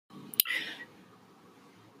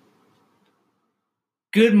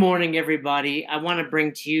Good morning, everybody. I want to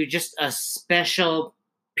bring to you just a special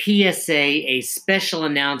PSA, a special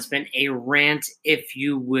announcement, a rant, if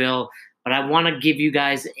you will. But I want to give you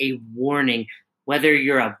guys a warning. Whether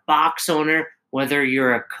you're a box owner, whether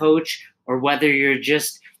you're a coach, or whether you're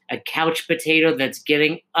just a couch potato that's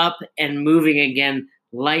getting up and moving again,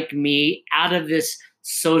 like me, out of this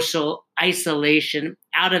social isolation,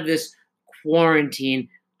 out of this quarantine,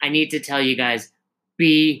 I need to tell you guys,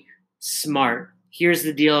 be smart. Here's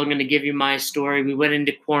the deal. I'm going to give you my story. We went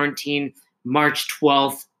into quarantine March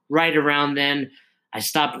 12th. Right around then, I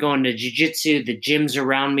stopped going to jiu-jitsu. The gyms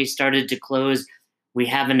around me started to close. We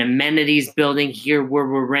have an amenities building here where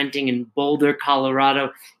we're renting in Boulder,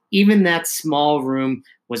 Colorado. Even that small room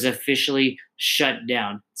was officially shut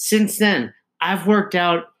down. Since then, I've worked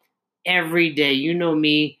out every day. You know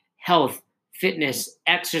me, health, fitness,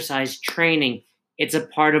 exercise, training. It's a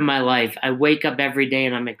part of my life. I wake up every day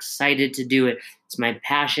and I'm excited to do it. It's my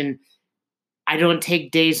passion. I don't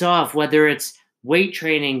take days off, whether it's weight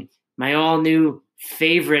training, my all new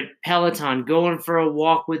favorite Peloton, going for a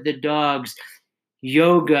walk with the dogs,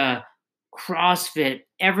 yoga, CrossFit,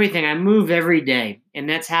 everything. I move every day. And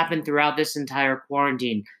that's happened throughout this entire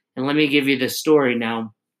quarantine. And let me give you the story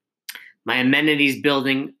now. My amenities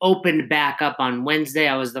building opened back up on Wednesday.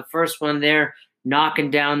 I was the first one there,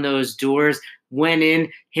 knocking down those doors. Went in,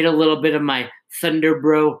 hit a little bit of my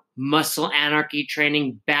Thunderbro muscle anarchy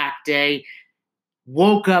training back day.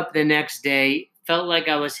 Woke up the next day, felt like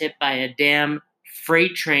I was hit by a damn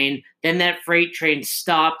freight train. Then that freight train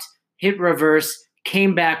stopped, hit reverse,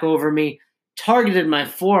 came back over me, targeted my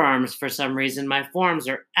forearms for some reason. My forearms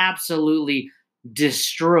are absolutely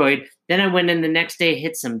destroyed. Then I went in the next day,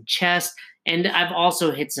 hit some chest, and I've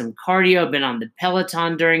also hit some cardio. Been on the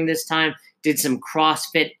Peloton during this time, did some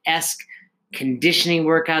CrossFit-esque conditioning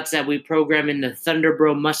workouts that we program in the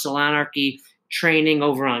Thunderbro Muscle Anarchy training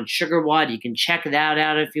over on SugarWOD. You can check that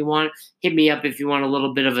out if you want. Hit me up if you want a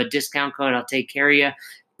little bit of a discount code. I'll take care of you.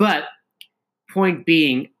 But point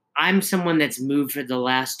being, I'm someone that's moved for the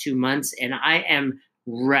last 2 months, and I am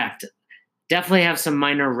wrecked. Definitely have some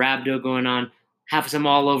minor rhabdo going on, have some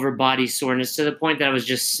all over body soreness to the point that I was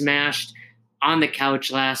just smashed on the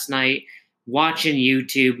couch last night, watching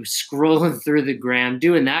YouTube, scrolling through the gram,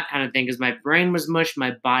 doing that kind of thing because my brain was mush,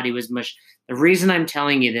 my body was mush. The reason I'm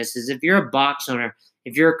telling you this is if you're a box owner,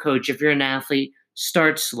 if you're a coach, if you're an athlete,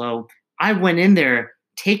 start slow. I went in there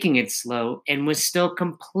taking it slow and was still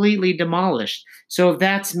completely demolished. So if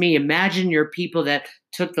that's me, imagine your people that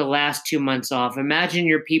took the last 2 months off. Imagine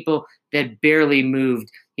your people that barely moved.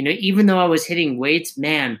 Even though I was hitting weights,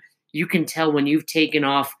 man, you can tell when you've taken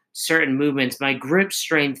off certain movements. My grip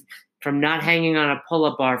strength from not hanging on a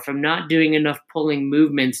pull-up bar, from not doing enough pulling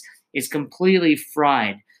movements is completely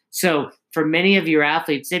fried. So for many of your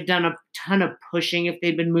athletes, they've done a ton of pushing if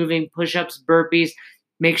they've been moving, push-ups, burpees.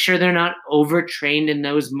 Make sure they're not overtrained in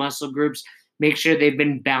those muscle groups. Make sure they've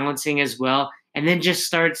been balancing as well. And then just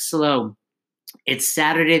start slow. It's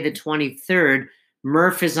Saturday the 23rd.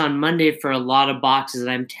 Murph is on Monday for a lot of boxes. And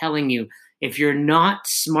I'm telling you, if you're not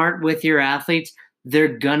smart with your athletes,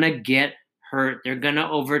 they're going to get hurt. They're going to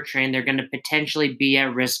overtrain. They're going to potentially be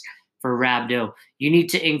at risk for rhabdo. You need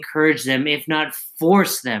to encourage them, if not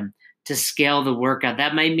force them, to scale the workout.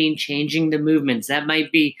 That might mean changing the movements. That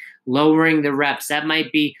might be lowering the reps. That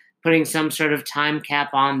might be putting some sort of time cap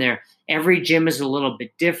on there. Every gym is a little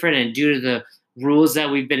bit different, and due to the rules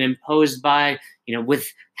that we've been imposed by,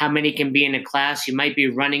 with how many can be in a class, you might be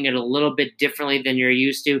running it a little bit differently than you're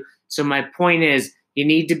used to. So my point is, you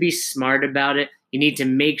need to be smart about it. You need to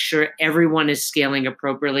make sure everyone is scaling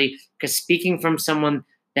appropriately, because speaking from someone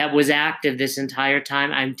that was active this entire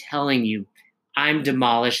time, I'm telling you, I'm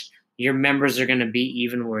demolished. Your members are going to be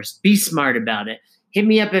even worse. Be smart about it. Hit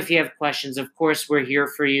me up if you have questions. Of course, we're here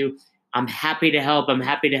for you. I'm happy to help. I'm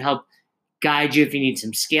happy to help guide you if you need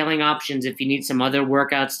some scaling options, if you need some other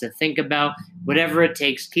workouts to think about, whatever it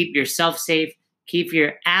takes. Keep yourself safe. Keep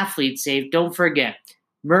your athletes safe. Don't forget,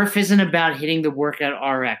 Murph isn't about hitting the workout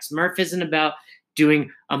RX. Murph isn't about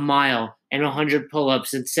doing a mile and 100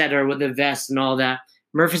 pull-ups, etc., with a vest and all that.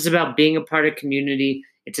 Murph is about being a part of community.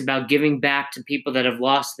 It's about giving back to people that have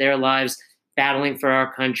lost their lives battling for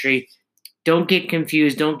our country. Don't get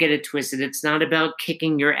confused. Don't get it twisted. It's not about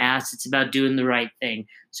kicking your ass. It's about doing the right thing.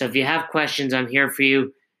 So if you have questions, I'm here for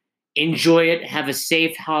you. Enjoy it. Have a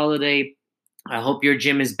safe holiday. I hope your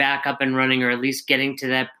gym is back up and running, or at least getting to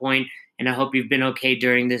that point, and I hope you've been okay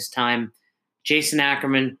during this time. Jason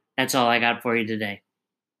Ackerman, that's all I got for you today.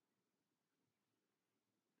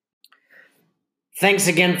 Thanks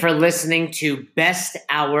again for listening to Best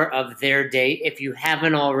Hour of Their Day. If you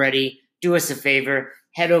haven't already, do us a favor.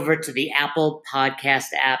 head over to the Apple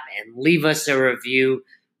Podcast app and leave us a review.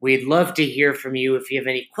 We'd love to hear from you. If you have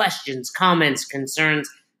any questions, comments, concerns,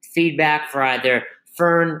 feedback for either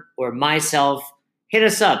Fern or myself, hit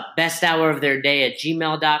us up,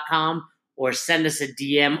 besthouroftheirday@gmail.com, or send us a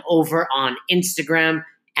DM over on Instagram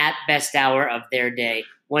at besthouroftheirday.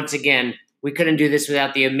 Once again, we couldn't do this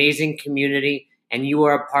without the amazing community, and you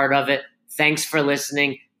are a part of it. Thanks for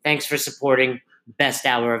listening. Thanks for supporting Best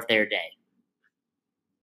Hour of Their Day.